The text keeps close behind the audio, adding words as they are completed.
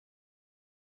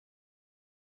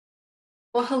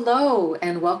Well, hello,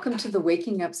 and welcome to the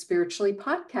Waking Up Spiritually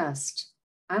podcast.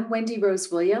 I'm Wendy Rose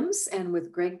Williams, and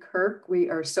with Greg Kirk, we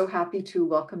are so happy to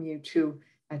welcome you to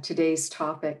today's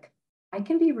topic. I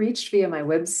can be reached via my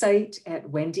website at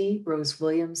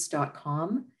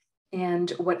wendyrosewilliams.com.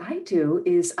 And what I do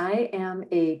is I am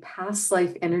a past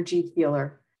life energy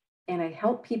healer, and I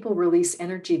help people release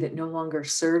energy that no longer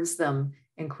serves them,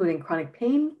 including chronic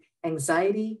pain,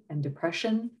 anxiety, and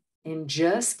depression, and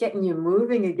just getting you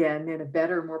moving again in a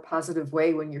better, more positive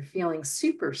way when you're feeling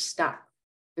super stuck.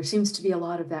 There seems to be a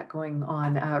lot of that going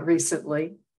on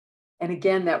recently. And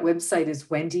again, that website is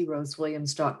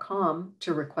wendyrosewilliams.com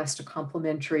to request a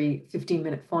complimentary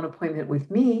 15-minute phone appointment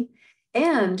with me.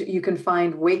 And you can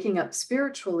find Waking Up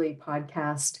Spiritually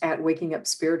podcast at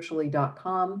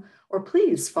wakingupspiritually.com, or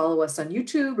please follow us on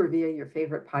YouTube or via your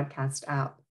favorite podcast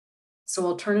app. So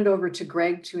I'll turn it over to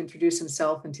Greg to introduce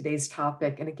himself and today's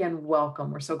topic. And again, welcome.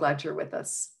 We're so glad you're with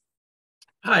us.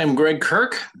 Hi, I'm Gregg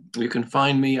Kirk. You can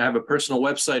find me. I have a personal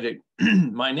website at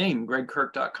my name,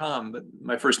 greggkirk.com, but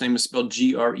my first name is spelled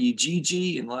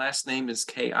G-R-E-G-G and the last name is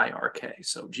K-I-R-K.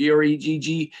 So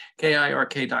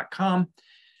Greggkirk.com.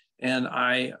 And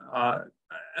I'm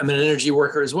an energy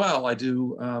worker as well. I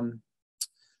do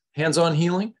hands-on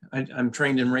healing. I'm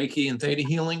trained in Reiki and Theta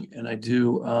healing, and I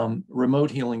do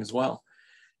remote healing as well.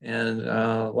 And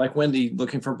like Wendy,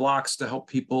 looking for blocks to help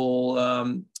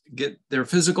people get their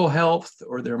physical health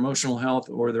or their emotional health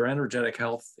or their energetic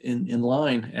health in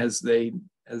line as they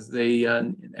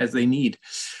need.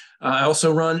 I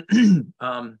also run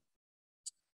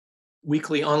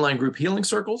weekly online group healing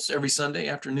circles every Sunday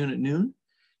afternoon at noon.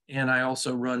 And I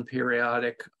also run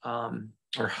periodic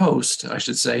or host, I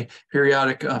should say,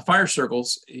 periodic fire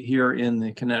circles here in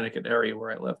the Connecticut area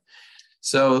where I live.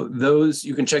 So those,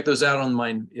 you can check those out on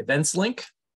my events link.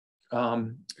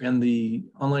 And the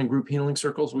online group healing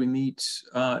circles we meet,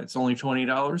 it's only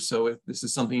 $20. So if this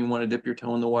is something you want to dip your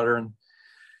toe in the water and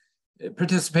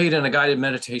participate in a guided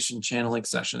meditation channeling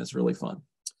session, it's really fun.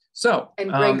 So,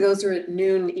 and Greg, those are at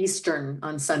noon Eastern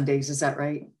on Sundays, is that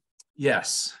right?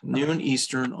 Yes, noon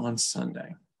Eastern on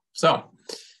Sunday. So,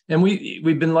 and we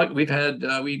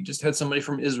just had somebody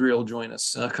from Israel join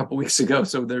us a couple weeks ago.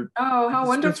 So they're how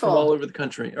wonderful from all over the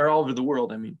country or all over the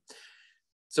world. I mean,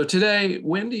 so today,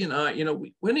 Wendy and I,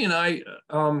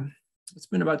 it's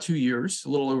been about 2 years, a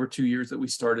little over 2 years that we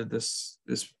started this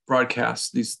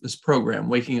broadcast, this program,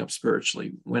 Waking Up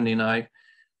Spiritually. Wendy and I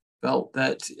felt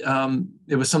that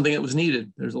it was something that was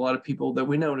needed. There's a lot of people that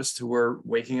we noticed who were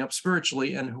waking up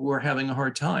spiritually and who are having a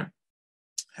hard time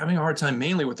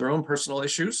mainly with their own personal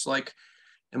issues. Like,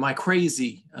 am I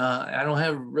crazy? I don't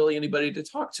have really anybody to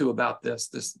talk to about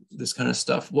this kind of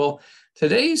stuff. Well,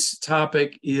 today's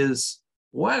topic is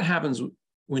what happens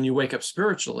when you wake up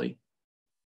spiritually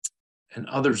and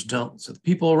others don't. So the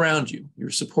people around you, your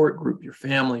support group, your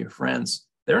family, your friends,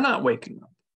 they're not waking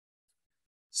up.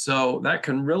 So that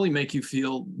can really make you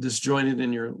feel disjointed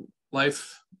in your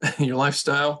life, your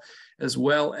lifestyle, as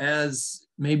well as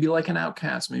maybe like an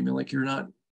outcast, maybe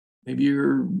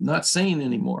you're not sane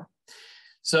anymore.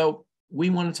 So we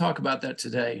want to talk about that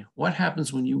today. What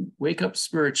happens when you wake up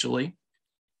spiritually?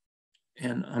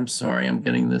 And I'm sorry, I'm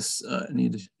getting this, I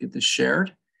need to get this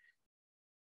shared.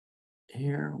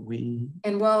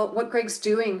 And well, what Greg's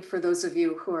doing for those of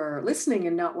you who are listening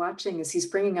and not watching is he's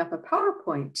bringing up a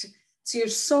PowerPoint. So you're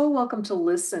so welcome to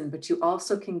listen, but you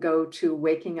also can go to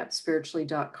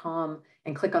wakingupspiritually.com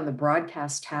and click on the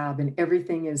broadcast tab, and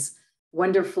everything is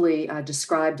wonderfully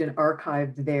described and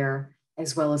archived there,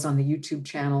 as well as on the YouTube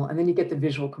channel. And then you get the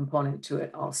visual component to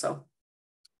it also.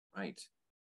 Right.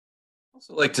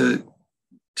 Also like to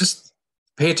just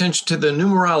pay attention to the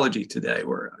numerology today.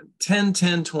 We're 10,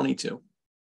 10, 22.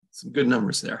 Some good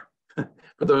numbers there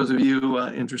for those of you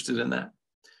interested in that.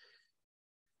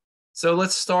 So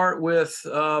let's start with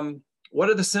what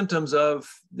are the symptoms of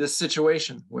this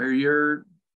situation where you're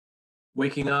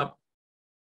waking up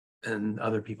and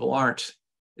other people aren't?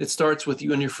 It starts with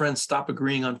you and your friends stop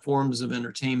agreeing on forms of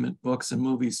entertainment, books and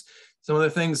movies. Some of the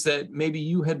things that maybe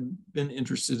you had been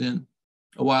interested in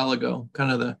a while ago,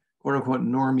 kind of the quote unquote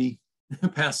normie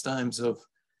pastimes of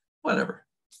whatever,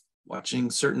 watching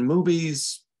certain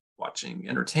movies, watching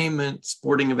entertainment,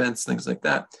 sporting events, things like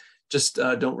that, just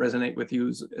don't resonate with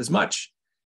you as much.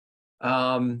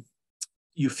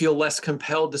 You feel less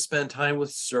compelled to spend time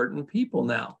with certain people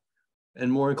now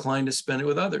and more inclined to spend it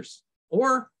with others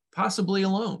or possibly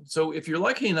alone. So if you're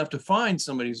lucky enough to find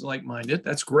somebody who's like-minded,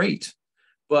 that's great.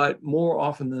 But more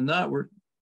often than not,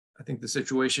 I think the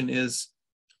situation is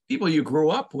people you grew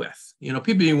up with,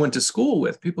 people you went to school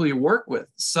with, people you work with.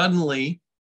 Suddenly,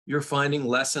 you're finding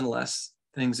less and less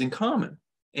things in common.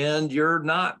 And you're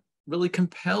not really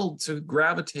compelled to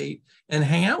gravitate and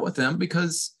hang out with them,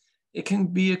 because it can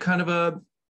be a kind of a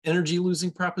energy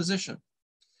losing proposition.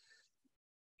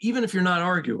 Even if you're not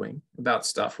arguing about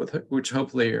stuff, with which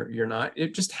hopefully you're not,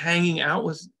 it just hanging out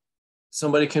with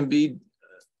somebody can be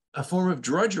a form of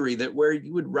drudgery, that where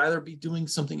you would rather be doing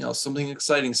something else, something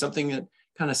exciting, something that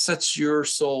kind of sets your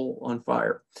soul on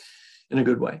fire in a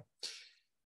good way.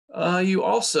 You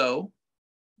also,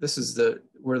 this is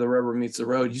where the rubber meets the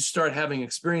road, you start having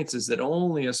experiences that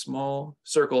only a small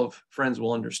circle of friends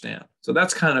will understand. So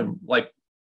that's kind of like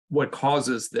what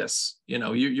causes this.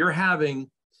 You're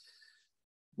having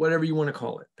whatever you want to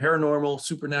call it, paranormal,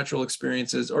 supernatural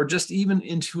experiences, or just even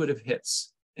intuitive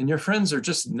hits. And your friends are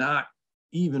just not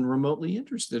even remotely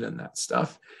interested in that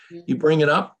stuff. Mm-hmm. You bring it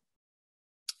up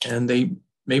and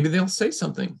maybe they'll say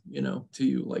something, to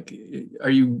you, like, are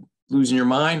you losing your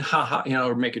mind? Ha ha,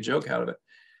 or make a joke out of it.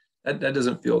 That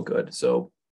doesn't feel good.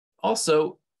 So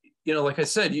also, like I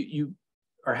said, you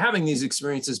are having these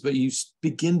experiences, but you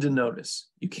begin to notice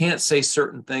you can't say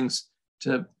certain things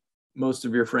to most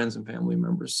of your friends and family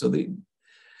members. And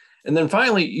then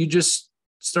finally, you just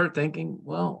start thinking,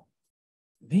 well,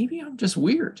 maybe I'm just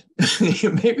weird.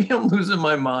 Maybe I'm losing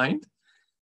my mind.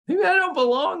 Maybe I don't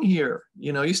belong here.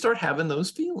 You start having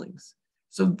those feelings.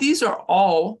 So these are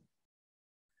all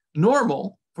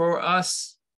normal for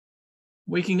us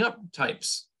waking up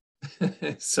types.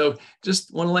 So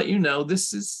just want to let you know,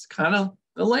 this is kind of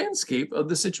the landscape of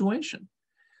the situation.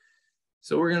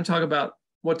 So we're going to talk about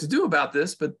what to do about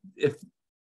this. But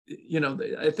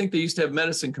I think they used to have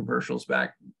medicine commercials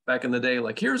back in the day,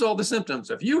 like, here's all the symptoms.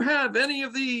 If you have any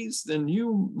of these, then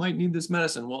you might need this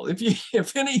medicine. Well, if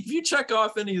you check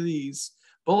off any of these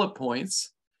bullet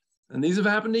points, and these have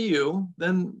happened to you,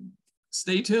 then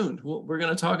stay tuned. We're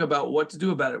going to talk about what to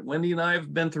do about it. Wendy and I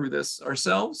have been through this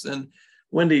ourselves. And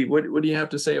Wendy, what do you have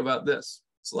to say about this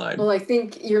slide? Well, I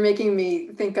think you're making me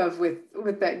think of with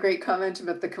that great comment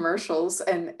about the commercials,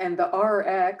 and the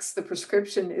RX, the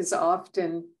prescription is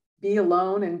often be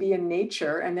alone and be in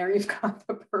nature. And there you've got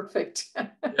the perfect,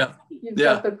 got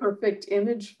the perfect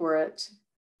image for it.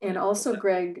 And also,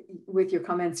 Gregg, with your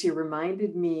comments, you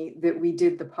reminded me that we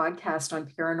did the podcast on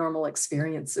paranormal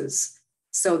experiences.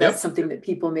 So that's something that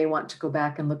people may want to go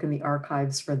back and look in the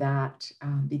archives for that,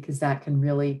 because that can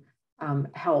really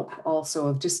help also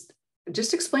of just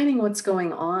explaining what's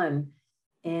going on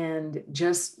and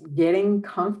just getting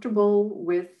comfortable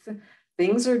with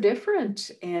things are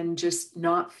different and just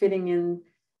not fitting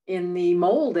in the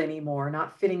mold anymore,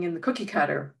 not fitting in the cookie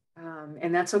cutter.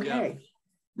 And that's okay. Yeah.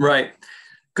 Right.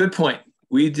 Good point.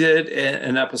 We did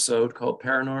an episode called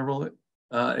Paranormal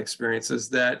Experiences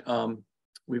that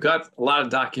we've got a lot of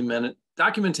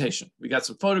documentation. We got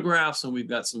some photographs and we've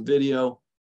got some video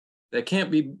that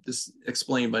can't be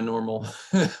explained by normal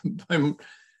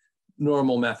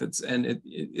methods, and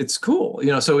it's cool.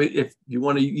 So if you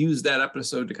want to use that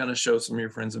episode to kind of show some of your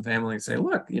friends and family and say,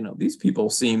 look, these people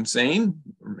seem sane,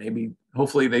 or maybe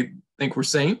hopefully they think we're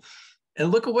sane,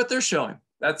 and look at what they're showing.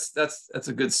 That's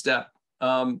a good step.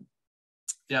 But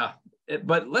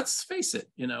let's face it,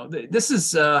 this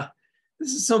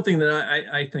is something that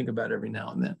I think about every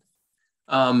now and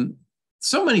then.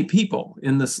 So many people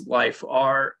in this life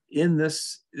are in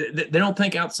this, they don't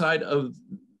think outside of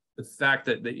the fact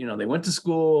that they went to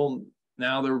school,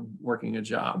 now they're working a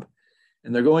job,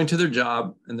 and they're going to their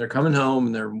job, and they're coming home,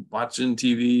 and they're watching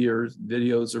TV or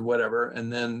videos or whatever,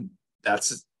 and then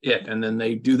that's it. And then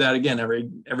they do that again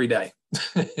every day.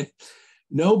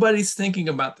 Nobody's thinking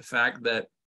about the fact that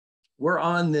we're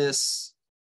on this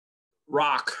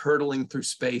rock hurtling through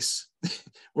space.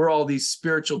 We're all these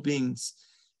spiritual beings,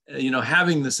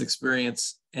 having this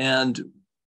experience. And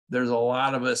there's a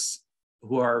lot of us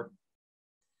who our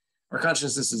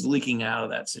consciousness is leaking out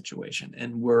of that situation.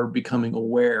 And we're becoming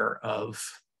aware of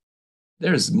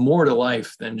there's more to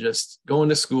life than just going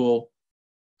to school,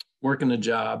 working a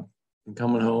job, and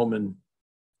coming home and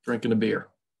drinking a beer.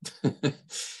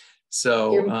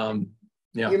 So,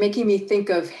 You're making me think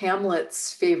of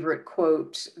Hamlet's favorite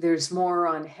quote, "There's more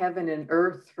on heaven and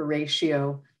earth,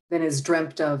 Horatio, than is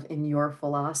dreamt of in your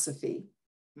philosophy."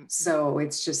 So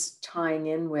it's just tying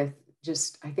in with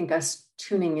I think us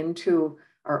tuning into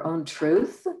our own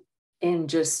truth and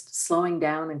just slowing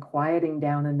down and quieting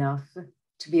down enough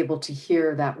to be able to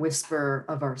hear that whisper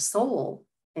of our soul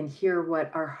and hear what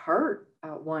our heart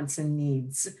wants and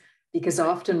needs. Because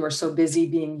often we're so busy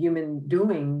being human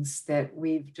doings that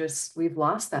we've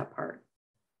lost that part.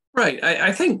 Right.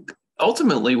 I think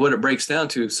ultimately what it breaks down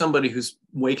to, somebody who's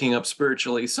waking up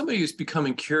spiritually, somebody who's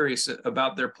becoming curious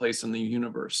about their place in the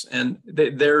universe. And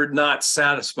they're not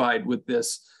satisfied with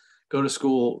this go to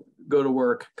school, go to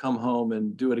work, come home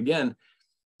and do it again,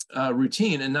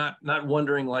 routine, and not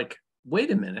wondering like,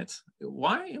 wait a minute,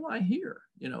 why am I here?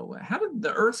 How did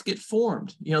the earth get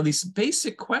formed? These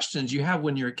basic questions you have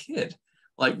when you're a kid,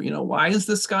 like, why is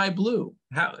the sky blue?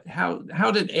 How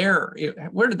did air,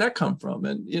 where did that come from?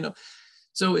 And,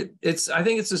 so I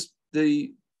think it's just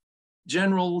the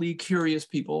generally curious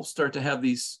people start to have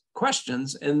these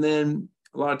questions. And then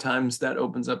a lot of times that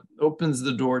opens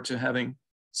the door to having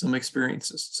some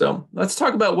experiences. So let's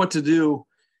talk about what to do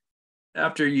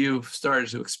after you've started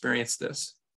to experience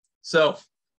this. So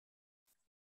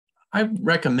I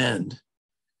recommend,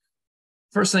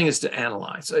 first thing is to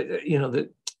analyze,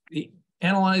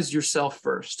 analyze yourself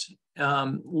first.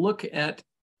 Look at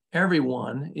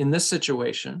everyone in this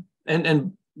situation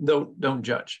and don't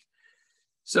judge.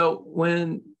 So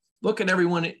look at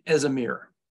everyone as a mirror.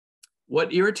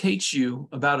 What irritates you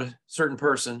about a certain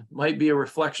person might be a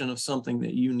reflection of something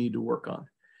that you need to work on.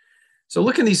 So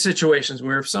look in these situations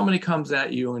where if somebody comes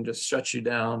at you and just shuts you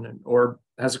down or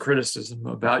has a criticism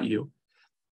about you,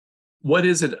 what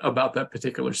is it about that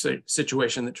particular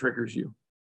situation that triggers you?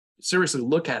 Seriously,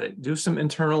 look at it. Do some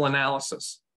internal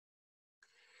analysis.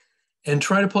 And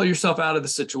try to pull yourself out of the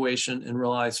situation and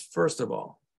realize, first of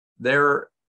all, they're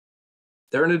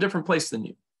in a different place than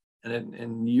you.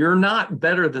 And you're not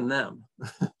better than them.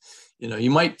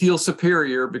 You might feel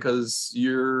superior because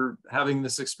you're having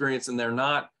this experience and they're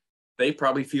not. They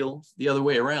probably feel the other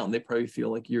way around. They probably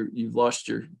feel like you've lost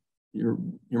your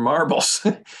marbles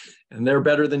and they're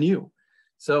better than you.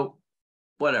 So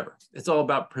whatever. It's all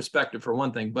about perspective for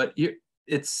one thing, but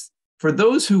it's for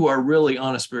those who are really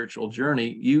on a spiritual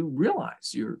journey, you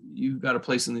realize you've got a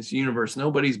place in this universe.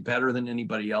 Nobody's better than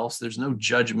anybody else. There's no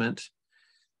judgment.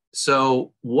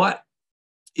 So what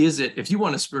is it, if you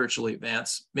want to spiritually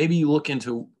advance, maybe you look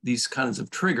into these kinds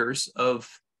of triggers of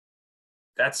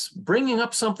that's bringing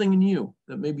up something in you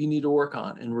that maybe you need to work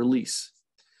on and release.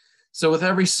 So with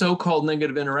every so-called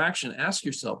negative interaction, ask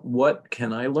yourself, what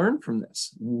can I learn from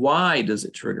this? Why does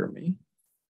it trigger me?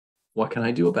 What can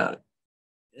I do about it?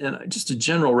 And just a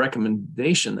general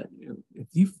recommendation that if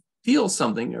you feel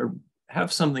something or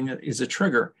have something that is a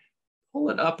trigger, pull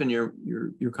it up in your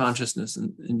consciousness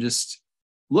and just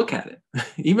look at it.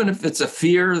 Even if it's a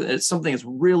fear, it's something that's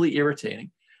really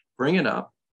irritating, bring it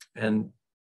up and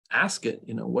ask it,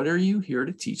 what are you here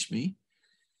to teach me?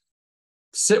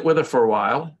 Sit with it for a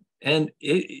while. And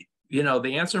the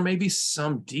answer may be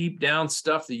some deep down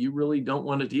stuff that you really don't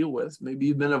want to deal with. Maybe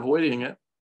you've been avoiding it,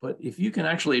 but if you can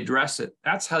actually address it,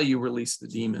 that's how you release the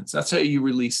demons. That's how you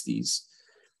release these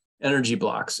energy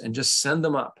blocks and just send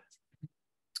them up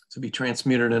to be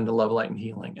transmuted into love, light, and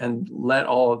healing, and let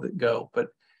all of it go. But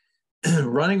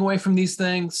running away from these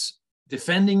things,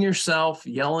 defending yourself,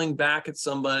 yelling back at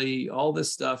somebody, all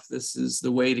this stuff, that's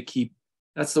the way to keep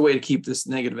this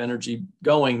negative energy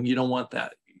going. You don't want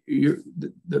that.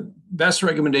 The best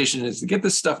recommendation is to get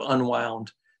this stuff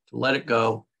unwound, to let it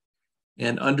go,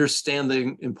 and understand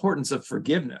the importance of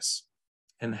forgiveness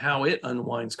and how it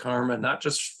unwinds karma, not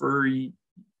just for you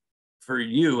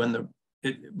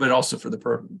but also for the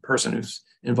person who's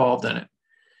involved in it.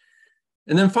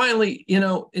 And then finally,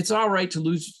 it's all right to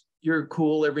lose your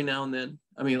cool every now and then.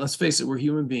 I mean, let's face it, we're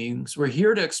human beings. We're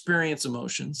here to experience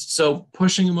emotions. So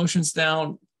pushing emotions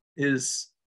down is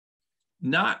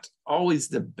not always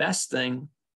the best thing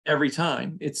every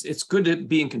time. It's good to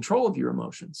be in control of your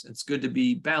emotions. It's good to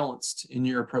be balanced in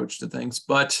your approach to things.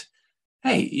 But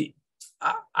hey,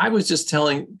 I was just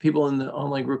telling people in the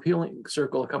online group healing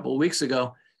circle a couple of weeks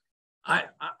ago,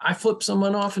 I flipped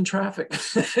someone off in traffic,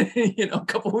 a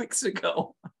couple of weeks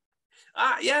ago.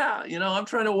 I'm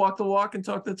trying to walk the walk and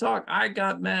talk the talk. I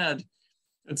got mad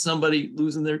at somebody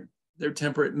losing their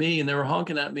temper at me, and they were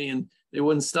honking at me and they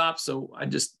wouldn't stop. So I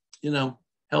just,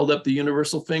 held up the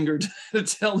universal finger to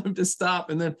tell them to stop.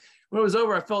 And then when it was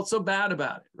over, I felt so bad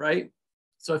about it, right?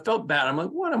 So I felt bad. I'm like,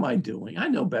 what am I doing? I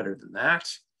know better than that.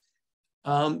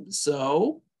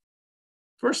 So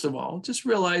first of all, just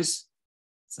realize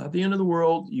it's not the end of the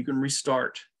world. You can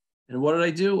restart. And what did I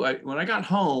do? When I got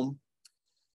home,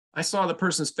 I saw the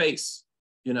person's face,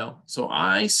 so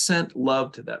I sent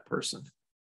love to that person.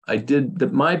 I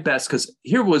did my best, because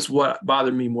here was what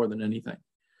bothered me more than anything.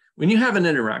 When you have an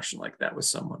interaction like that with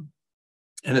someone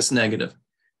and it's negative,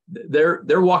 they're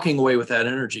walking away with that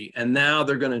energy, and now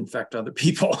they're going to infect other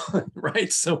people,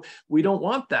 right? So we don't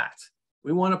want that.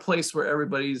 We want a place where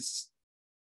everybody's,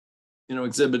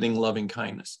 exhibiting loving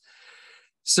kindness.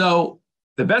 So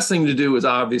the best thing to do is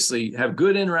obviously have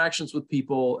good interactions with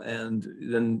people, and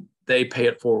then they pay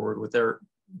it forward with their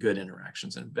good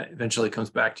interactions, and eventually comes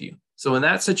back to you. So in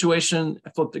that situation, I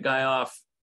flipped the guy off.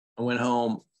 I went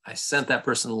home. I sent that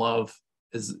person love,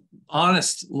 as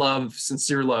honest love,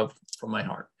 sincere love from my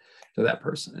heart to that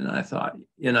person. And I thought,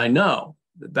 and I know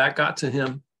that that got to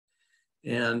him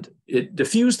and it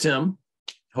diffused him,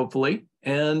 hopefully,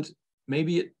 and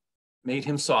maybe it made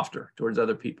him softer towards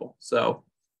other people. So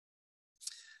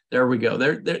there we go.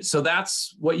 So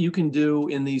that's what you can do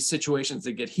in these situations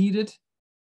that get heated.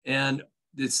 And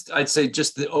I'd say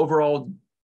just the overall,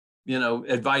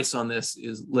 advice on this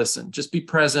is listen, just be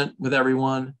present with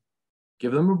everyone,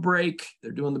 give them a break.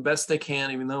 They're doing the best they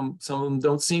can, even though some of them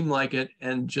don't seem like it.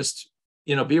 And just,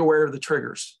 be aware of the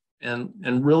triggers and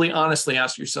really honestly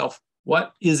ask yourself,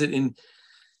 what is it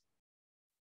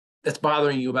that's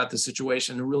bothering you about the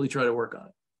situation, and really try to work on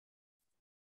it.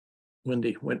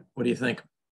 Wendy, what do you think?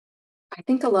 I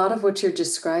think a lot of what you're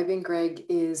describing, Gregg,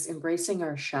 is embracing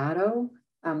our shadow,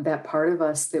 that part of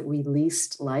us that we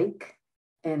least like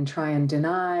and try and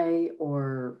deny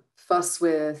or fuss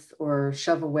with or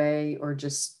shove away or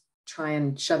just try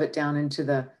and shove it down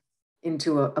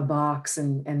into a box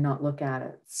and not look at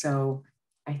it. So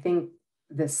I think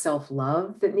the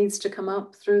self-love that needs to come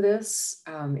up through this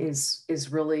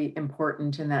is really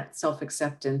important, in that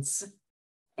self-acceptance.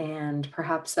 And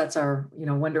perhaps that's our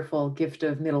wonderful gift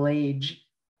of middle age,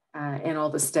 and all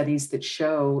the studies that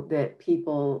show that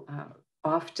people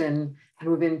often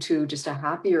move into just a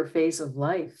happier phase of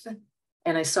life.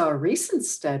 And I saw a recent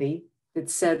study that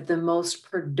said the most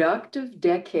productive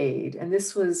decade, and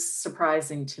this was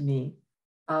surprising to me,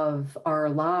 of our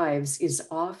lives is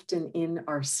often in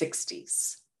our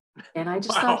 60s. And I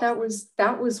just thought that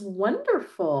was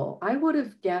wonderful. I would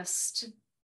have guessed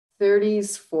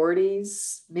 30s,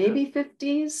 40s, maybe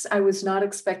 50s. I was not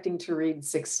expecting to read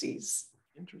 60s.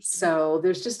 Interesting. So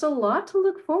there's just a lot to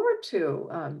look forward to,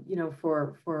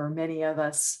 for many of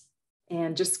us.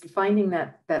 And just finding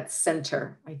that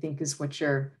center, I think, is what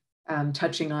you're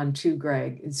touching on too,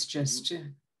 Gregg, is just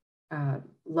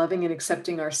loving and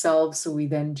accepting ourselves, so we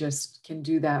then just can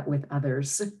do that with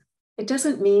others. It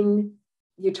doesn't mean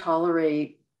you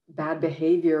tolerate bad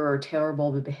behavior or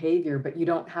terrible behavior, but you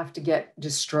don't have to get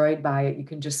destroyed by it. You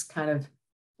can just kind of,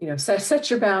 set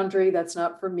your boundary. That's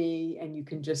not for me. And you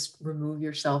can just remove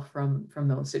yourself from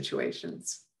those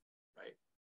situations. Right.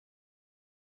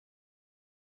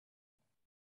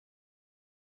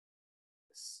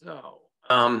 So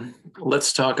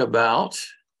let's talk about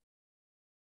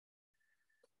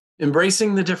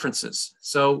embracing the differences.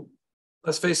 So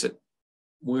let's face it,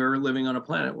 we're living on a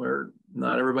planet where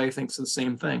not everybody thinks the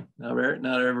same thing. Not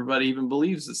everybody even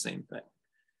believes the same thing.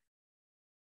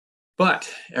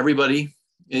 But everybody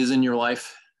is in your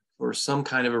life for some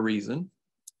kind of a reason.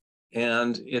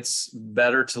 And it's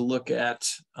better to look at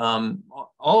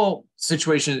all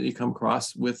situations that you come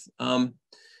across with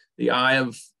the eye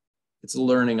of it's a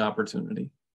learning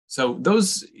opportunity. So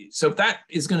if that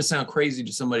is going to sound crazy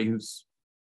to somebody who's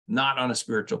not on a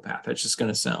spiritual path, that's just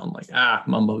going to sound like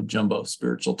mumbo jumbo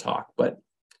spiritual talk. But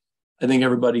I think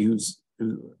everybody who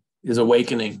is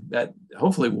awakening, that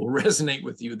hopefully will resonate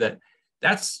with you,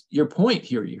 that's your point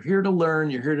here. You're here to learn,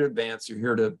 you're here to advance, you're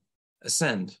here to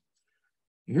ascend,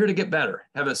 you're here to get better,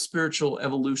 have a spiritual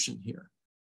evolution here.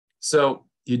 So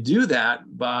you do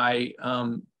that by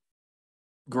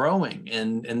growing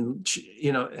and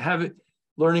have it,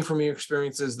 learning from your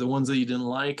experiences, the ones that you didn't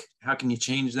like. How can you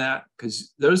change that?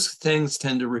 Because those things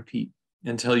tend to repeat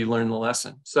until you learn the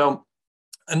lesson. So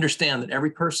understand that every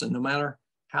person, no matter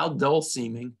how dull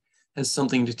seeming, has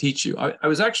something to teach you. I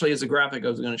was actually, as a graphic, I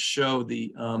was going to show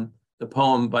the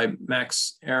poem by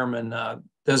Max Ehrmann,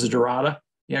 Desiderata.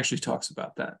 He actually talks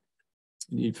about that. Are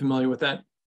you familiar with that,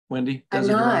 Wendy?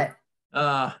 Desiderata?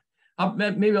 I'm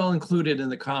not. Maybe I'll include it in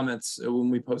the comments when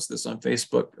we post this on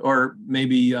Facebook, or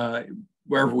maybe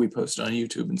wherever we post it on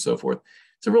YouTube and so forth.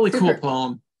 It's a really cool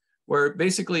poem where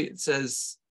basically it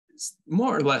says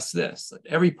more or less this: like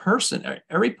every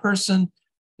person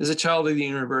is a child of the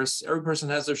universe. Every person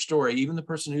has their story. Even the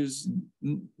person who's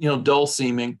dull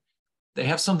seeming, they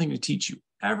have something to teach you.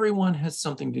 Everyone has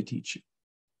something to teach you.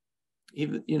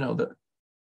 Even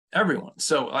everyone.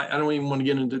 So I don't even want to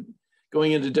get into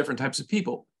going into different types of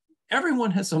people.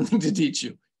 Everyone has something to teach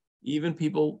you. Even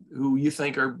people who you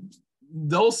think are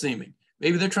dull seeming.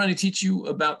 Maybe they're trying to teach you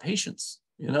about patience.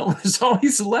 There's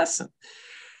always a lesson.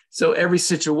 So every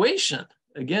situation,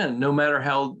 again, no matter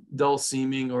how dull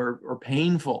seeming or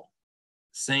painful,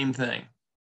 same thing,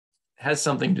 has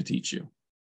something to teach you.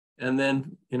 And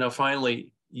then,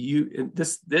 finally,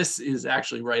 this is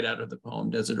actually right out of the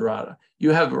poem Desiderata.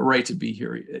 You have a right to be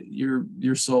here.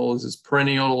 Your soul is as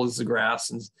perennial as the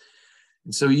grass, and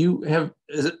so you have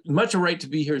as much a right to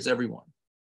be here as everyone.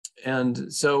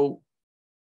 And so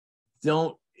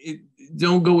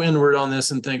don't go inward on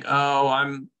this and think, oh,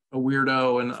 I'm a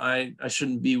weirdo and I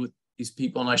shouldn't be with these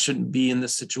people and I shouldn't be in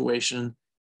this situation.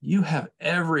 You have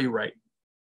every right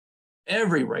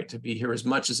to be here, as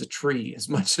much as a tree, as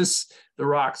much as the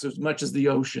rocks, as much as the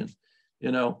ocean.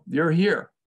 You're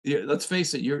here. Let's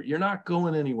face it, you're not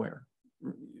going anywhere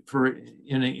for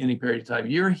any period of time.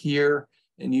 You're here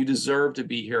and you deserve to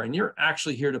be here, and you're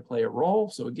actually here to play a role.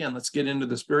 So again, let's get into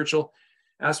the spiritual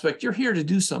aspect. You're here to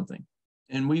do something.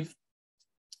 And we've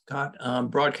got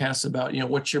broadcasts about,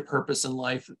 what's your purpose in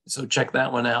life. So check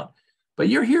that one out. But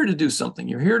you're here to do something.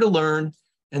 You're here to learn.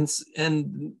 And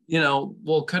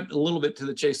we'll cut a little bit to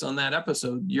the chase on that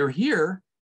episode. You're here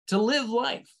to live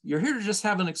life. You're here to just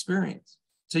have an experience.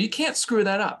 So you can't screw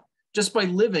that up. Just by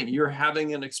living, you're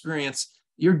having an experience.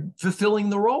 You're fulfilling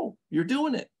the role. You're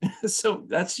doing it. So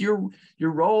that's your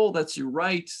role. That's your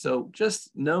right. So just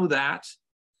know that.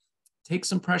 Take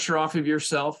some pressure off of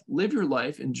yourself. Live your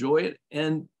life. Enjoy it.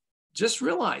 And just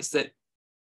realize that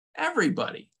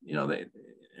everybody,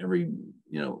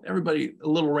 everybody, a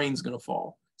little rain's going to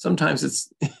fall. Sometimes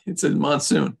it's a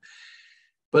monsoon.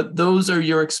 But those are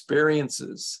your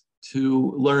experiences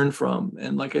to learn from.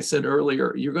 And like I said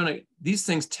earlier, these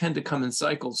things tend to come in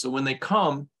cycles. So when they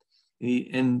come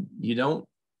and you don't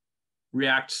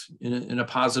react in a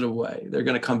positive way, they're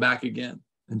going to come back again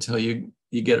until you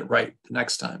get it right the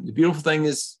next time. The beautiful thing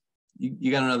is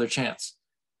you got another chance.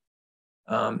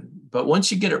 But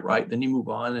once you get it right, then you move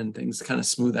on and things kind of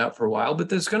smooth out for a while, but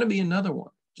there's going to be another one.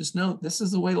 Just know this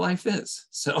is the way life is.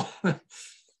 So,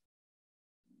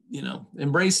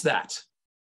 embrace that.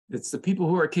 It's the people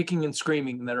who are kicking and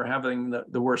screaming that are having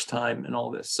the worst time in all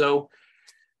this. So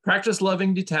practice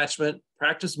loving detachment,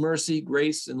 practice mercy,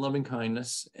 grace, and loving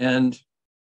kindness. And,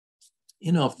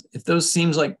 if those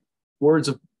seems like words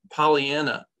of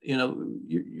Pollyanna,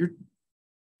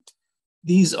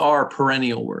 these are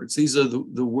perennial words. These are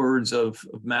the words of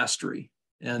mastery.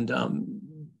 And,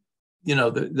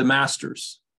 the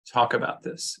masters talk about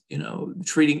this,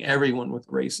 treating everyone with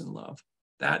grace and love.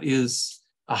 That is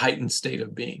a heightened state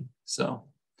of being. So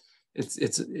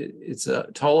it's a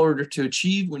tall order to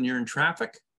achieve when you're in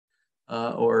traffic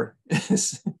or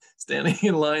standing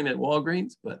in line at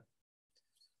Walgreens, but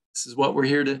this is what we're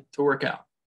here to work out.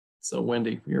 So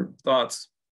Wendy, your thoughts?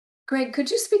 Gregg, could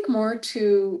you speak more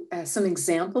to some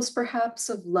examples perhaps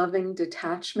of loving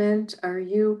detachment? Are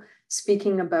you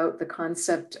speaking about the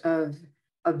concept of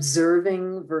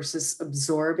observing versus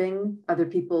absorbing other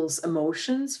people's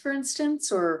emotions, for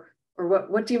instance, or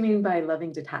what do you mean by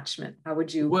loving detachment? How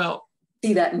would you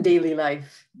see that in daily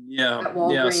life? Yeah, at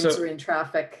Walgreens or in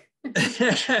traffic?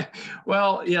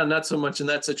 Well, yeah, not so much in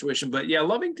that situation, but yeah,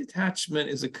 loving detachment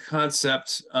is a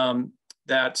concept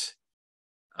that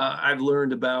I've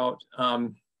learned about.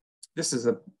 This is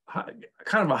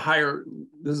kind of a higher,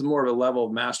 this is more of a level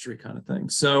of mastery kind of thing.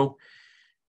 So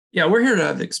yeah, we're here to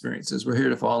have the experiences. We're here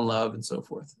to fall in love and so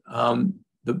forth.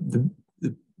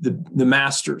 The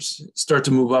masters start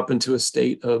to move up into a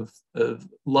state of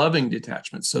loving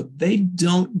detachment. So they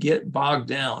don't get bogged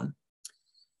down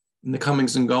in the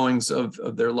comings and goings of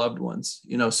their loved ones,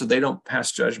 so they don't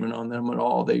pass judgment on them at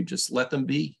all. They just let them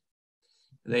be.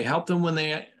 They help them when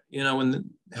when the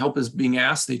help is being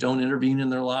asked. They don't intervene in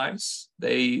their lives.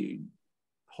 They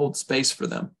hold space for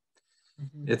them.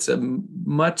 Mm-hmm. It's a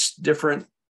much different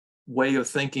way of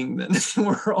thinking than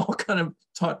we're all kind of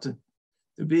taught to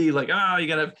be like,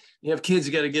 you have kids,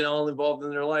 you got to get all involved in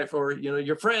their life, or,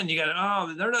 your friend, you got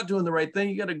to, they're not doing the right thing.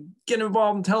 You got to get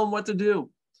involved and tell them what to do.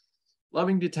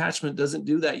 Loving detachment doesn't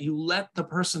do that. You let the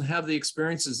person have the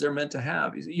experiences they're meant to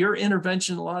have. Your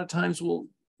intervention a lot of times will,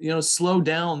 slow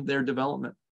down their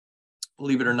development,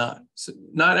 believe it or not. So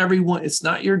not everyone, it's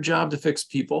not your job to fix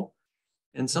people.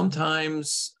 And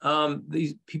sometimes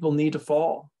these people need to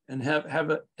fall and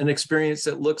have an experience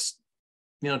that looks,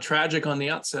 tragic on the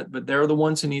outset, but they're the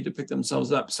ones who need to pick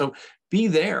themselves up. So be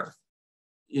there,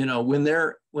 when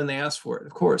they ask for it.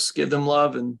 Of course, give them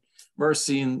love and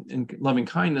mercy and loving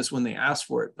kindness when they ask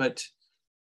for it. But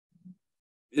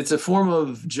it's a form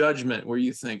of judgment where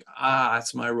you think,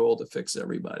 it's my role to fix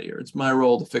everybody, or it's my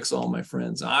role to fix all my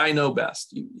friends. I know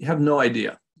best. You have no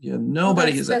idea.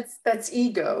 Nobody has that. That's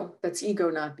ego. That's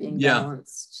ego not being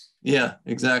balanced. Yeah,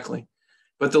 exactly.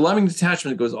 But the loving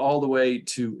detachment goes all the way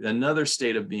to another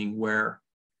state of being where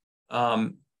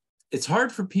it's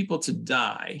hard for people to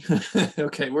die.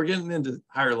 Okay, we're getting into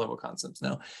higher level concepts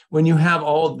now. When you have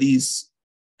all of these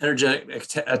energetic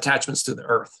attachments to the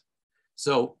earth.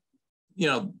 So,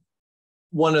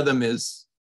 one of them is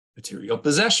material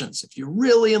possessions. If you're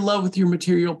really in love with your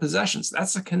material possessions,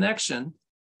 that's a connection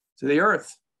to the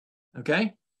earth.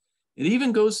 Okay. It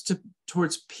even goes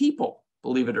towards people.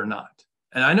 believe it or not.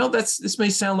 And I know this may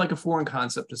sound like a foreign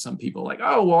concept to some people, like,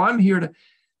 oh, well, I'm here to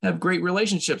have great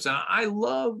relationships and I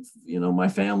love, my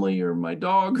family or my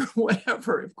dog or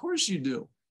whatever. Of course you do.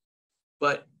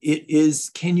 But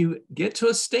can you get to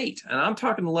a state, and I'm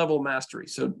talking the level of mastery.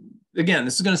 So again,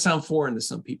 this is going to sound foreign to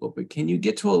some people, but can you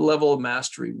get to a level of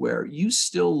mastery where you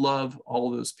still love all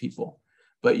of those people,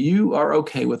 but you are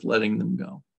okay with letting them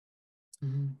go?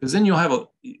 Because then you'll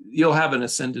have an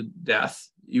ascended death.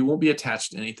 You won't be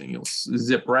attached to anything. You'll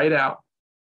zip right out.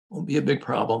 Won't be a big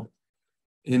problem.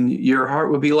 And your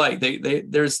heart would be light. They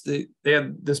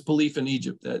had this belief in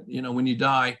Egypt that, when you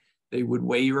die, they would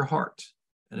weigh your heart.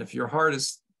 And if your heart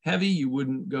is heavy, you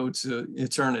wouldn't go to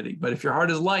eternity. But if your heart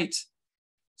is light,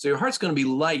 so your heart's going to be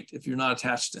light if you're not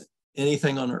attached to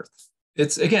anything on earth.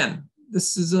 This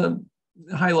is a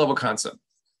high level concept,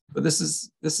 but this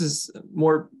is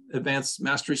more advanced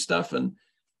mastery stuff. And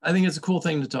I think it's a cool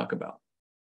thing to talk about.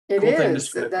 It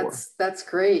is. That's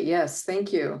great. Yes.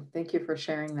 Thank you. Thank you for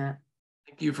sharing that.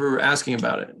 Thank you for asking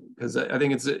about it, because I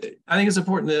think it's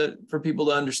important for people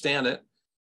to understand it.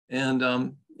 And,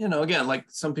 again, like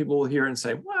some people will hear and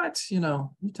say, what, you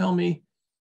tell me,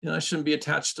 I shouldn't be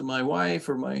attached to my wife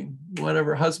or my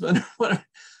whatever husband or whatever.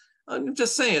 I'm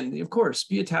just saying, of course,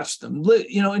 be attached to them,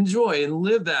 enjoy and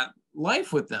live that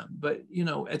life with them. But,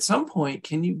 at some point,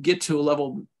 can you get to a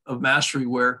level of mastery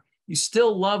where you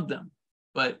still love them,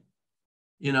 but,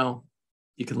 you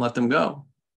can let them go?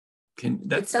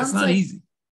 That's not easy.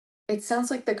 It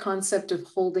sounds like the concept of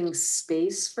holding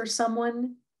space for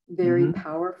someone very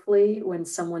powerfully when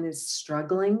someone is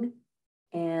struggling,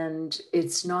 and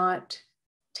it's not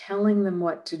telling them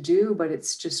what to do, but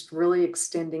it's just really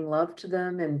extending love to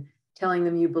them and telling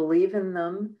them you believe in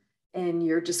them and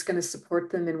you're just going to support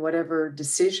them in whatever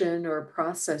decision or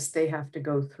process they have to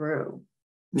go through.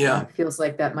 Yeah. It feels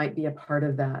like that might be a part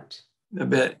of that. A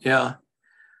bit. Yeah.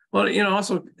 Well,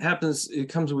 also happens, it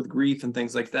comes with grief and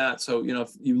things like that. So, if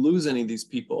you lose any of these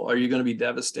people, are you going to be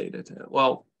devastated?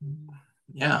 Well,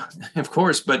 yeah, of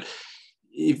course. But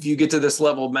if you get to this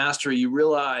level of mastery, you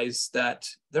realize that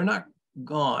they're not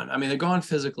gone. I mean, they're gone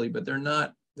physically, but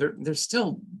they're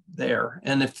still there.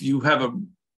 And if you have a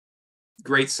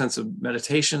great sense of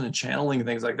meditation and channeling and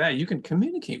things like that, you can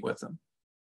communicate with them.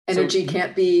 Energy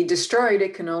can't be destroyed.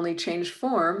 It can only change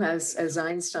form, as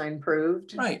Einstein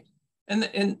proved. Right.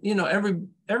 And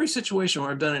every situation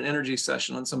where I've done an energy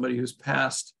session on somebody who's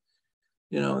passed,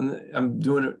 and I'm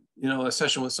doing a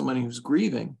session with somebody who's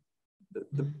grieving,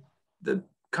 the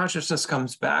consciousness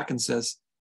comes back and says,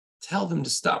 tell them to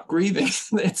stop grieving.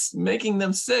 It's making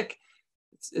them sick.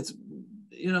 It's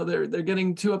they're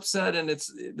getting too upset and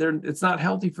it's not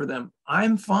healthy for them.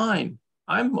 I'm fine.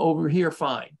 I'm over here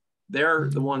fine. They're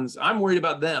the ones I'm worried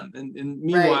about them. And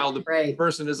meanwhile, the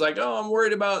person is like, oh, I'm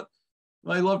worried about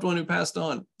my loved one who passed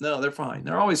on. No, they're fine.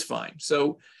 They're always fine.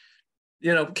 So,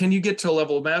 can you get to a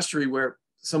level of mastery where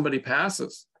somebody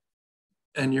passes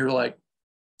and you're like,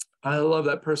 I love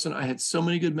that person. I had so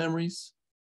many good memories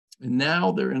and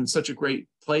now they're in such a great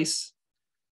place.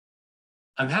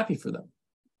 I'm happy for them.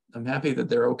 I'm happy that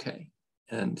they're okay.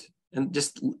 And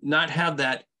just not have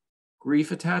that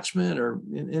grief attachment or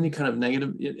any kind of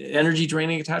negative energy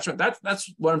draining attachment.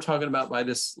 That's what I'm talking about by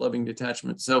this loving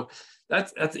detachment. So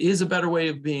that is a better way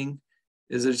of being.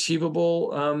 Is it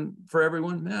achievable for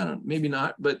everyone? Man, maybe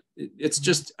not, but it's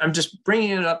just, I'm just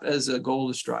bringing it up as a goal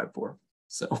to strive for.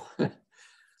 So, all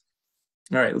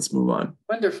right, let's move on.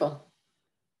 Wonderful.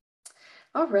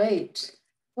 All right.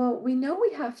 Well, we know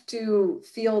we have to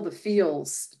feel the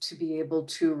feels to be able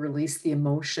to release the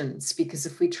emotions, because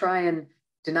if we try and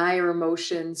deny our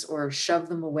emotions or shove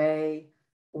them away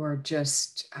or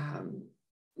just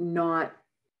not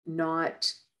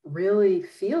really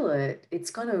feel it, it's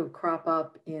going to crop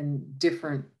up in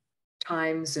different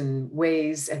times and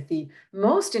ways at the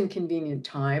most inconvenient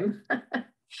time.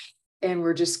 And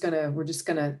we're just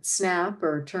gonna snap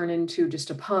or turn into just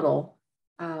a puddle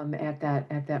at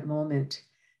that moment.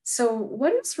 So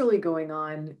what is really going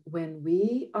on when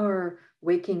we are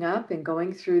waking up and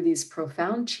going through these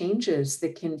profound changes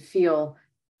that can feel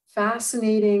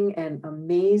fascinating and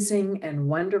amazing and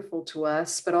wonderful to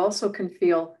us, but also can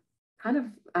feel kind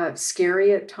of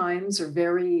scary at times or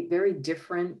very, very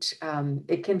different.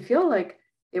 It can feel like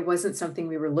it wasn't something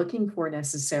we were looking for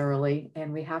necessarily,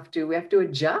 and we have to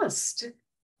adjust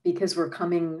because we're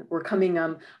coming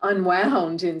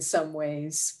unwound in some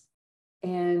ways.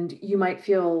 And you might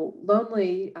feel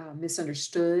lonely,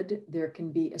 misunderstood. There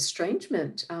can be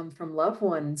estrangement from loved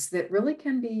ones that really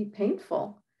can be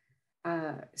painful.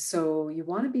 So you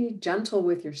want to be gentle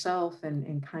with yourself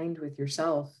and kind with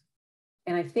yourself.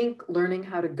 And I think learning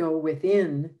how to go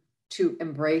within to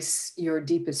embrace your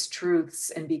deepest truths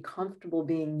and be comfortable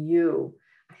being you.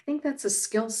 I think that's a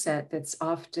skill set that's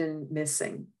often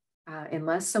missing.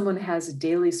 Unless someone has a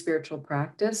daily spiritual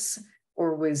practice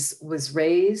or was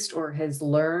raised or has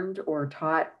learned or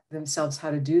taught themselves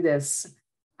how to do this,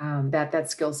 that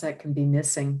skill set can be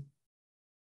missing.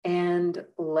 And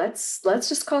let's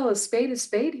just call a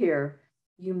spade here.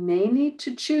 You may need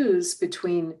to choose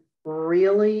between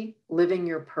really living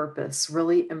your purpose,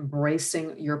 really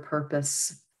embracing your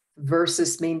purpose,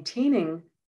 versus maintaining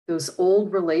those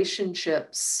old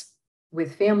relationships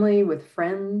with family, with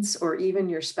friends, or even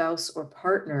your spouse or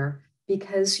partner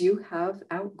because you have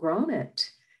outgrown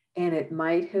it. And it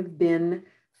might have been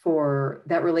for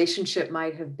that relationship,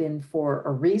 might have been for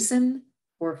a reason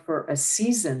or for a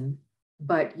season,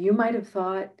 but you might have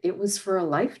thought it was for a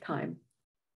lifetime.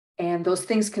 And those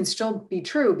things can still be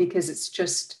true because it's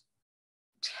just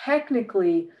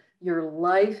technically your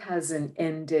life hasn't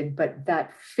ended, but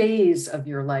that phase of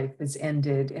your life has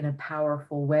ended in a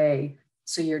powerful way.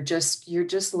 So you're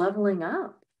just leveling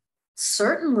up.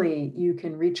 Certainly you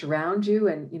can reach around you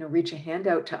and reach a hand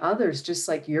out to others, just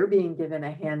like you're being given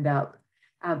a hand up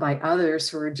by others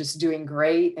who are just doing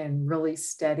great and really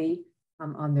steady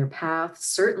on their path.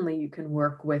 Certainly you can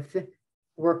work with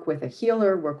a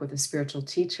healer, work with a spiritual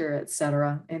teacher,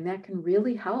 etc. And that can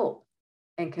really help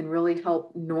and can really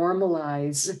help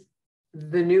normalize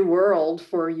the new world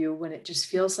for you when it just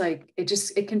feels like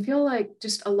it can feel like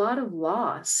just a lot of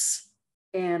loss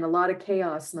and a lot of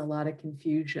chaos and a lot of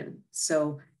confusion.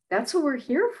 So that's what we're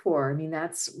here for. I mean,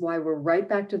 that's why we're right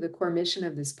back to the core mission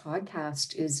of this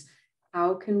podcast is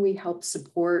how can we help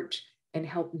support and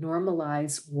help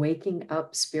normalize waking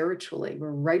up spiritually?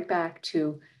 We're right back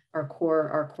to our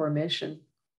core mission.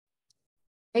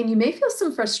 And you may feel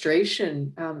some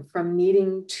frustration from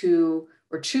needing to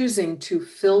or choosing to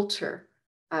filter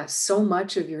so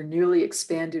much of your newly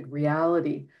expanded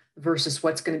reality versus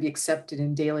what's going to be accepted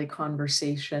in daily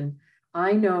conversation.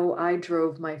 I know I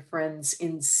drove my friends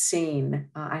insane.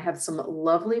 I have some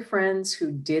lovely friends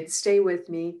who did stay with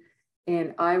me,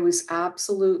 and I was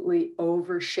absolutely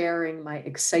oversharing my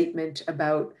excitement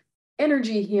about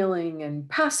energy healing and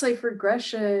past life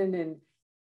regression and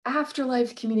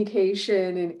afterlife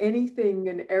communication and anything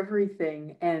and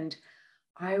everything. And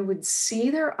I would see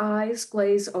their eyes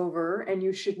glaze over, and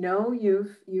you should know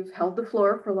you've held the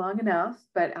floor for long enough,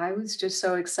 but I was just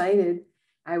so excited.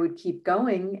 I would keep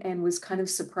going and was kind of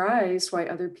surprised why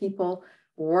other people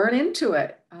weren't into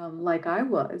it like I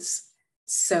was.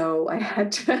 So I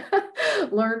had to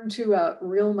learn to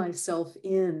reel myself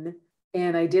in.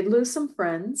 And I did lose some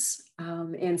friends.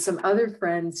 And some other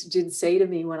friends did say to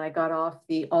me when I got off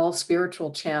the all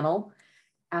spiritual channel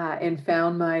and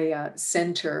found my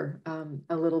center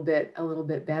a little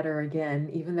bit better again,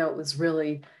 even though it was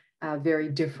really a very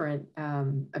different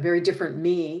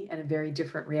me and a very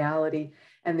different reality.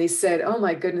 And they said, "Oh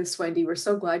my goodness, Wendy, we're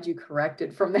so glad you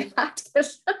corrected from that."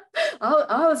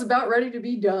 I was about ready to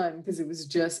be done because it was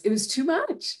too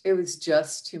much. It was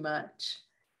just too much.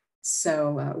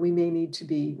 So we may need to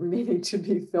be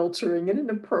filtering in an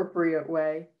appropriate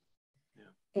way.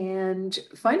 And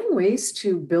finding ways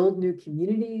to build new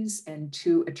communities and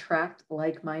to attract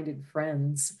like-minded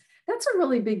friends, that's a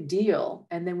really big deal.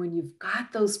 And then when you've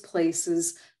got those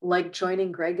places like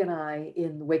joining Gregg and I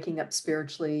in Waking Up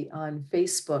Spiritually on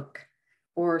Facebook,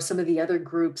 or some of the other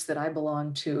groups that I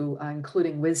belong to,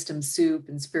 including Wisdom Soup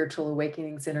and Spiritual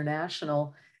Awakenings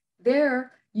International,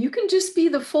 there you can just be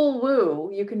the full woo.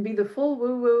 You can be the full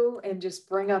woo-woo and just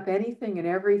bring up anything and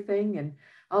everything. And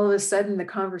all of a sudden the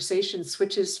conversation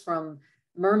switches from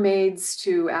mermaids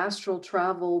to astral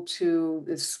travel to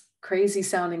this crazy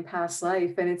sounding past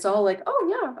life. And it's all like,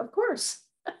 oh yeah, of course.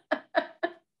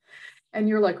 And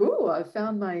you're like, ooh, I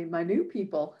found my new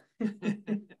people.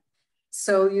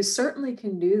 So you certainly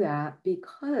can do that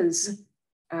because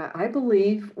I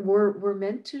believe we're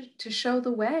meant to show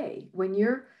the way. When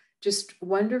you're just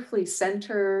wonderfully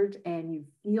centered and you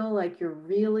feel like you're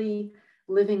really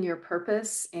living your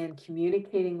purpose and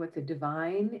communicating with the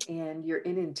divine and you're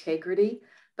in integrity,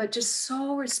 but just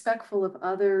so respectful of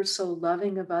others, so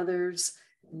loving of others,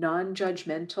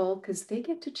 non-judgmental, because they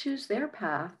get to choose their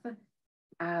path.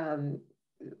 Um,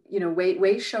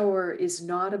 way shower is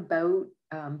not about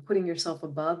putting yourself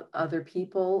above other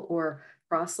people or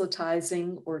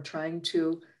proselytizing or trying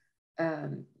to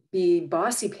be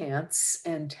bossy pants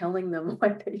and telling them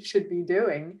what they should be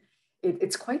doing.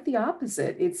 It's quite the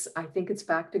opposite. I think it's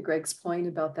back to Gregg's point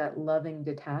about that loving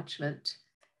detachment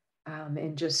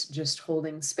and just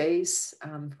holding space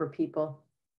for people.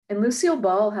 And Lucille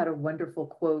Ball had a wonderful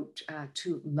quote,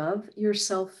 to love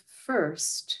yourself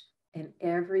first and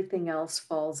everything else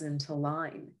falls into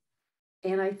line.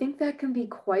 And I think that can be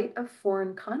quite a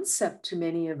foreign concept to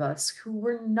many of us who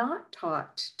were not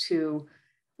taught to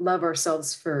love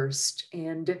ourselves first.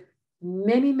 And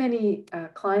many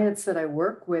clients that I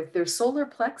work with, their solar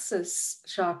plexus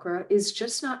chakra is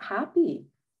just not happy.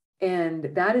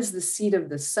 And that is the seat of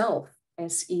the self,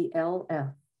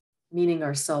 SELF, meaning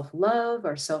our self love,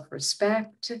 our self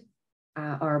respect,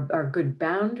 our good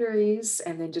boundaries,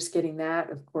 and then just getting that,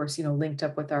 of course, linked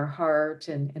up with our heart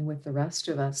and with the rest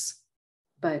of us.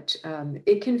 But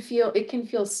it can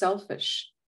feel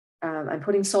selfish. I'm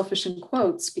putting selfish in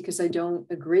quotes because I don't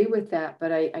agree with that,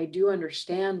 but I do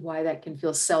understand why that can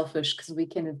feel selfish, because we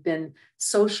can have been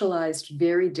socialized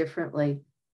very differently.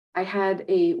 I had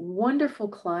a wonderful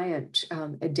client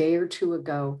a day or two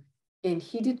ago, and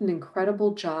he did an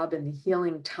incredible job in the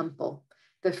healing temple.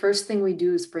 The first thing we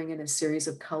do is bring in a series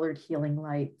of colored healing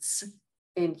lights,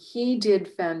 and he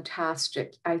did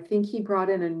fantastic. I think he brought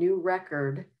in a new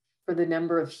record for the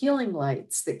number of healing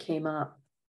lights that came up.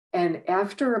 And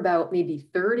after about maybe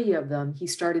 30 of them, he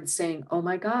started saying, "Oh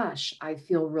my gosh, I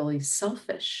feel really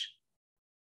selfish."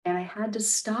 And I had to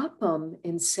stop him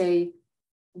and say,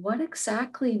 "What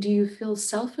exactly do you feel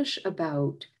selfish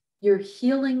about? You're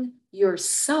healing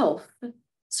yourself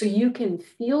so you can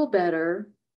feel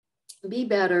better, be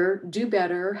better, do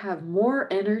better, have more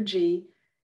energy,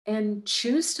 and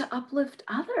choose to uplift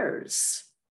others.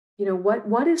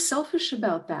 What is selfish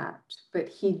about that?" But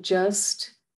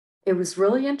it was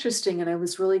really interesting. And I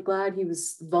was really glad he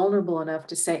was vulnerable enough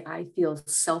to say, "I feel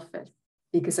selfish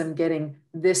because I'm getting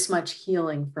this much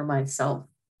healing for myself."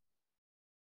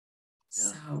 Yeah,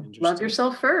 So love interesting.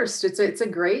 yourself first. It's a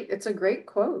great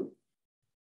quote.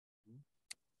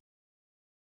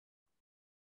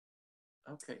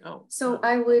 Okay. Oh, So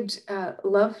I would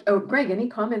love, oh, Gregg, any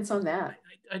comments on that?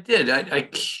 I did. I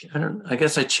don't. I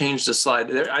guess I changed the slide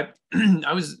there. I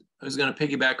was going to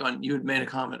piggyback on you had made a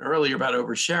comment earlier about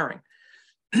oversharing,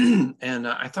 and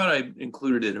I thought I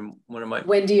included it in one of my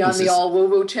Wendy on the pieces. All Woo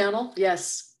Woo channel.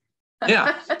 Yes.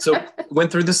 Yeah. So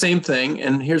went through the same thing,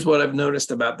 and here's what I've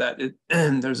noticed about that.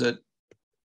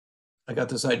 I got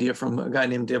this idea from a guy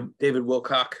named David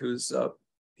Wilcock,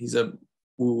 he's a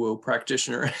woo-woo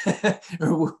practitioner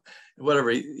or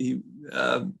whatever.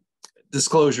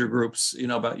 Disclosure groups,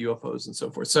 about UFOs and so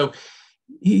forth. So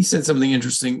he said something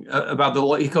interesting about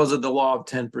he calls it the law of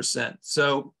 10%.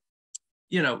 So,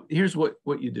 here's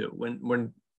what you do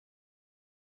when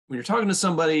you're talking to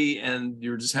somebody and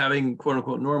you're just having quote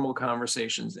unquote normal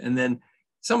conversations, and then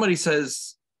somebody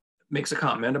makes a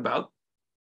comment about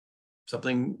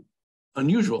something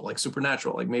unusual, like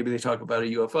supernatural, like maybe they talk about a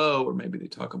UFO, or maybe they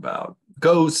talk about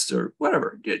ghosts or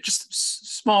whatever, just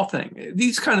small thing.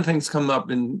 These kind of things come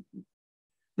up in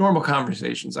normal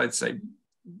conversations, I'd say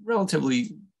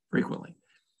relatively frequently.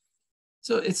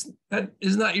 So that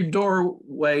is not your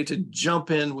doorway to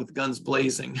jump in with guns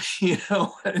blazing,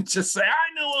 and just say,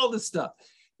 "I know all this stuff."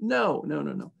 No.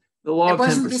 The law It of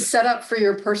wasn't 10%. the setup for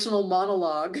your personal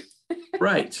monologue.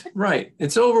 Right.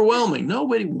 It's overwhelming.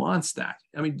 Nobody wants that.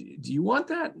 I mean, do you want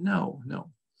that? No.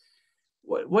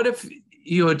 What if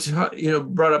you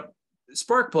had brought up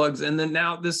spark plugs, and then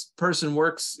now this person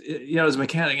works as a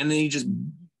mechanic, and then he just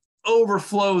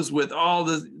overflows with all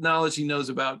the knowledge he knows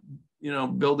about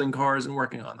building cars and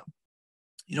working on them.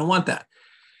 You don't want that.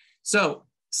 So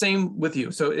same with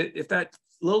you. So if that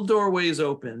little doorway is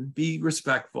open, be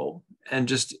respectful, and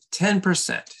just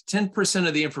 10%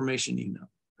 of the information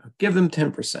give them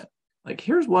 10%. Like,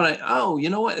 here's what you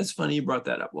know what? It's funny you brought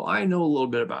that up. Well, I know a little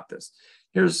bit about this.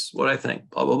 Here's what I think,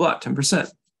 blah, blah, blah,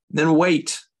 10%. Then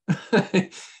wait.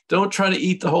 Don't try to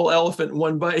eat the whole elephant in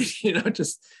one bite,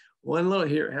 just one little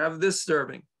here, have this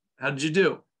serving. How did you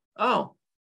do? Oh,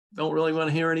 don't really want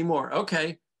to hear anymore.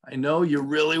 Okay. I know you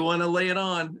really want to lay it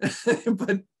on,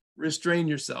 but restrain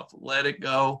yourself, let it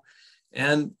go,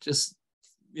 and just,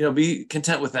 be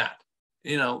content with that.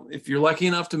 If you're lucky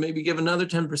enough to maybe give another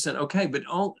 10%, okay, but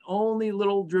only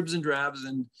little dribs and drabs,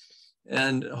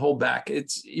 and hold back.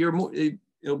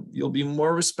 You'll be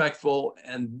more respectful,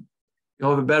 and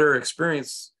you'll have a better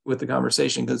experience with the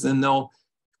conversation, because then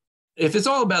if it's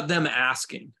all about them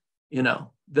asking,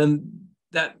 then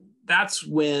that's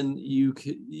when you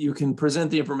can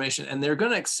present the information, and they're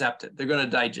going to accept it. They're going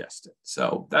to digest it.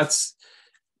 So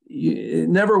it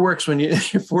never works when you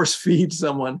force feed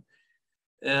someone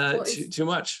too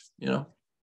much,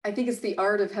 I think it's the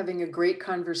art of having a great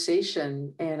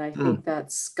conversation, and I think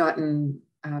that's gotten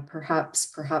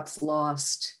perhaps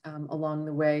lost along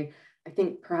the way. I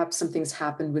think perhaps something's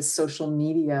happened with social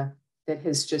media that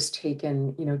has just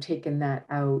taken that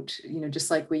out. Just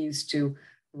like we used to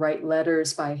write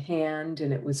letters by hand,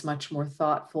 and it was much more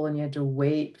thoughtful, and you had to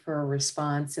wait for a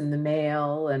response in the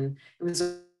mail. And it was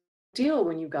a deal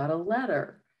when you got a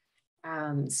letter.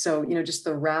 So, just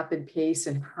the rapid pace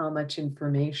and how much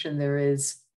information there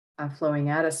is flowing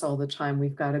at us all the time.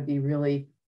 We've got to be really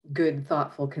good,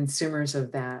 thoughtful consumers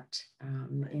of that,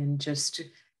 and just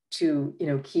to,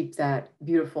 keep that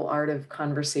beautiful art of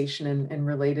conversation and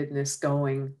relatedness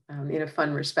going in a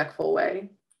fun, respectful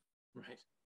way. Right.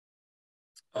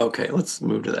 Okay, let's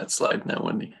move to that slide now,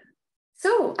 Wendy.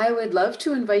 So I would love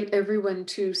to invite everyone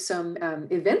to some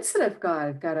events that I've got.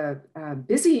 I've got a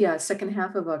busy second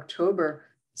half of October.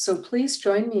 So please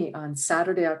join me on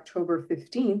Saturday, October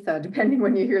 15th, depending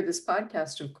when you hear this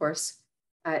podcast, of course,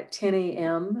 at 10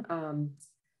 a.m.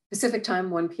 Pacific time,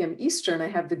 1 p.m. Eastern. I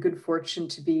have the good fortune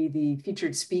to be the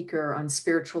featured speaker on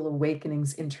Spiritual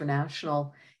Awakenings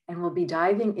International, and we'll be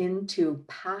diving into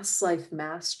past life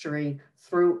mastery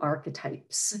through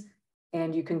archetypes.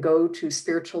 And you can go to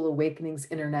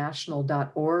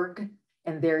spiritualawakeningsinternational.org,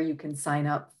 and there you can sign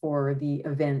up for the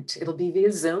event. It'll be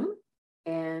via Zoom,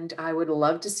 and I would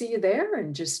love to see you there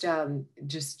and just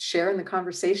share in the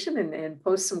conversation and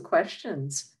post some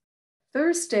questions.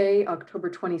 Thursday, October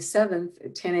 27th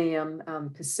at 10 a.m.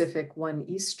 Pacific, 1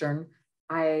 Eastern,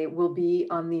 I will be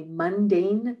on the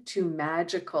Mundane to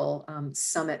Magical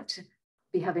Summit.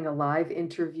 Be having a live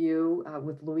interview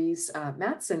with Louise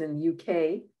Matson in the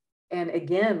UK. And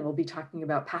again, we'll be talking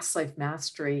about past life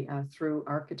mastery through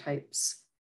archetypes.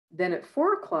 Then at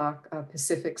 4 o'clock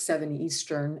Pacific, 7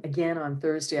 Eastern, again on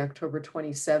Thursday, October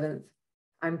 27th,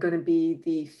 I'm going to be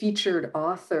the featured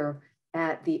author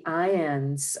at the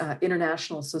IANDS,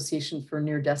 International Association for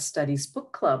Near-Death Studies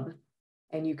Book Club.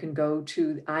 And you can go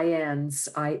to IANDS,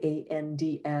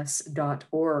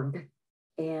 IANDS.org,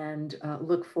 and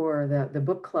look for the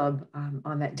book club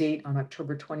on that date on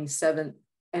October 27th.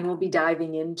 And we'll be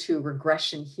diving into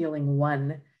Regression Healing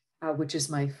 1, which is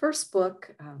my first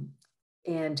book.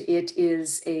 And it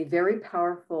is a very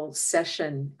powerful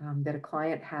session that a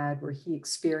client had where he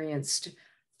experienced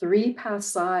 3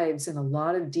 past lives in a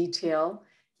lot of detail.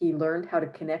 He learned how to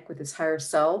connect with his higher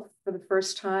self for the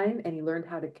first time, and he learned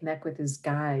how to connect with his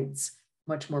guides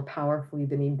much more powerfully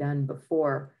than he'd done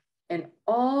before. And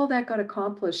all that got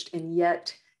accomplished, and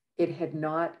yet it had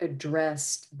not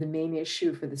addressed the main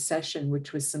issue for the session,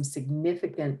 which was some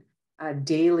significant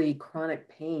daily chronic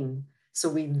pain. So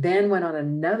we then went on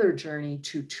another journey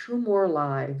to 2 more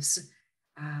lives.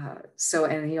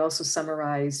 And he also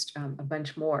summarized a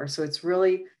bunch more. So it's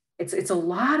really, it's a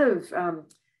lot of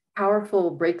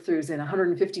powerful breakthroughs in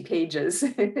 150 pages.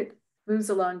 It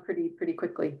moves along pretty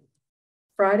quickly.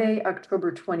 Friday,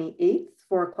 October 28th,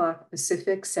 4 o'clock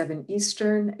Pacific, 7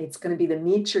 Eastern. It's going to be the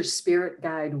Meet Your Spirit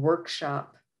Guide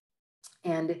workshop.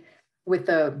 And with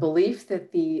the belief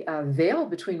that the veil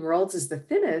between worlds is the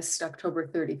thinnest, October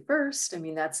 31st, I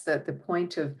mean, that's the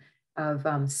point of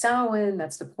Samhain,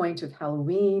 that's the point of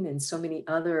Halloween and so many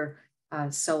other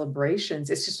celebrations.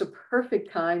 It's just a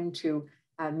perfect time to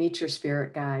meet your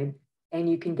spirit guide. And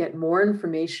you can get more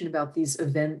information about these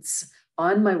events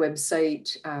on my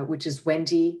website, which is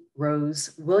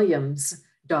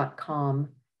wendyrosewilliams.com.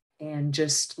 And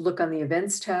just look on the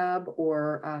events tab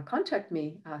or contact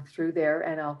me through there,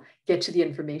 and I'll get you the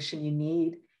information you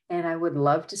need. And I would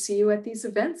love to see you at these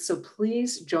events. So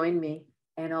please join me,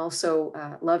 and also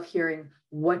love hearing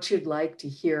what you'd like to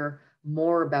hear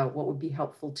more about, what would be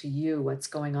helpful to you, what's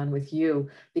going on with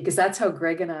you, because that's how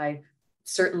Gregg and I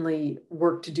certainly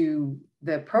work to do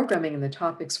the programming and the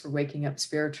topics for Waking Up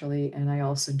Spiritually. And I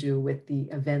also do with the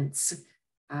events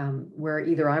where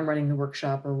either I'm running the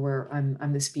workshop or where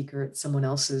I'm the speaker at someone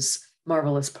else's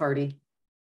marvelous party.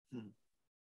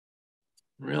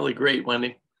 Really great,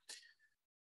 Wendy.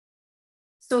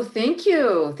 So thank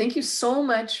you. Thank you so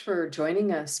much for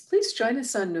joining us. Please join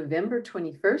us on November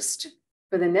 21st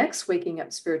for the next Waking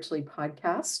Up Spiritually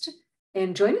podcast.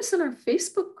 And join us in our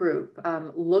Facebook group.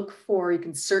 You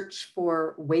can search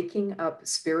for Waking Up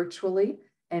Spiritually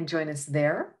and join us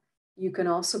there. You can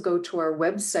also go to our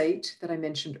website that I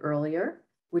mentioned earlier,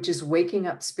 which is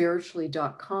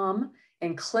wakingupspiritually.com,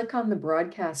 and click on the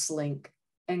broadcast link.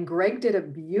 And Gregg did a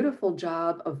beautiful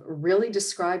job of really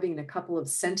describing in a couple of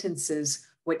sentences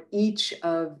what each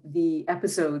of the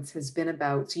episodes has been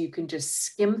about. So you can just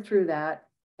skim through that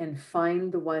and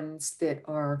find the ones that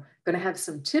are going to have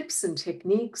some tips and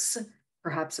techniques,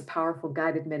 perhaps a powerful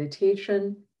guided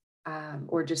meditation,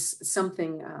 or just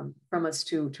something from us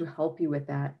to help you with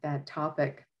that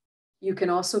topic. You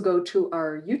can also go to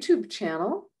our YouTube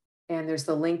channel, And there's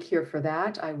the link here for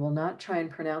that. I will not try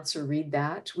and pronounce or read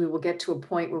that. We will get to a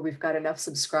point where we've got enough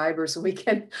subscribers and we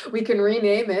can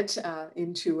rename it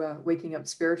into Waking Up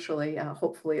Spiritually,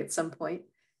 hopefully at some point.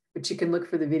 But you can look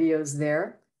for the videos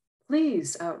there.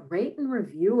 Please rate and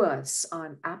review us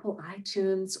on Apple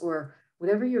iTunes or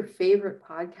whatever your favorite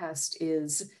podcast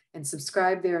is, and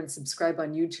subscribe there and subscribe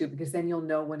on YouTube, because then you'll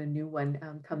know when a new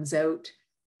one comes out.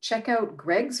 Check out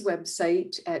Gregg's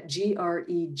website at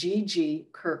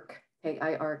Gregg, Kirk,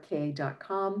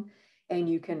 KIRK.com. And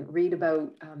you can read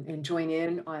about and join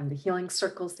in on the healing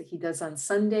circles that he does on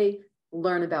Sunday,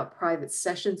 learn about private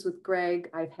sessions with Gregg.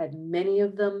 I've had many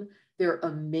of them. They're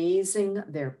amazing,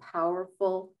 they're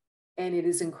powerful, and it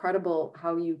is incredible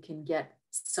how you can get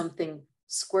something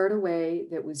squared away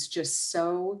that was just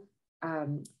so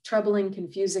troubling,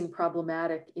 confusing,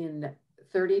 problematic in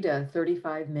 30 to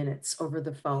 35 minutes over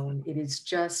the phone. It is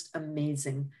just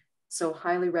amazing. So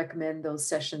highly recommend those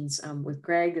sessions with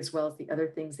Gregg, as well as the other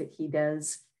things that he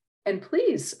does. And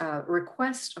please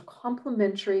request a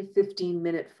complimentary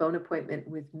 15-minute phone appointment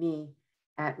with me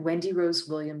at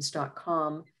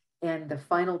wendyrosewilliams.com. And the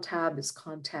final tab is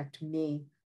Contact Me.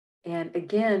 And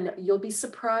again, you'll be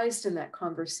surprised in that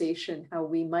conversation how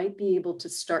we might be able to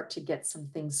start to get some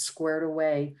things squared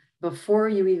away before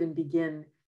you even begin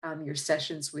your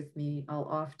sessions with me. I'll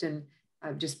often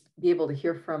just be able to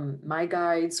hear from my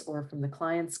guides or from the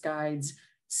client's guides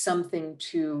something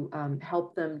to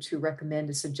help them, to recommend,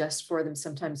 to suggest for them.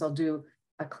 Sometimes I'll do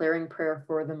a clearing prayer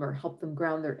for them or help them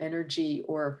ground their energy,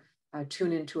 or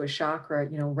tune into a chakra,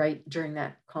 right during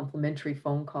that complimentary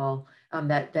phone call.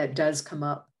 That does come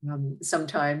up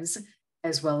sometimes,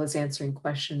 as well as answering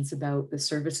questions about the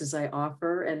services I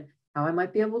offer and how I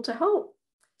might be able to help.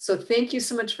 So thank you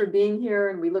so much for being here,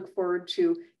 and we look forward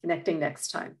to connecting next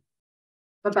time.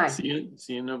 Bye-bye. See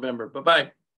you in November.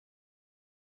 Bye-bye.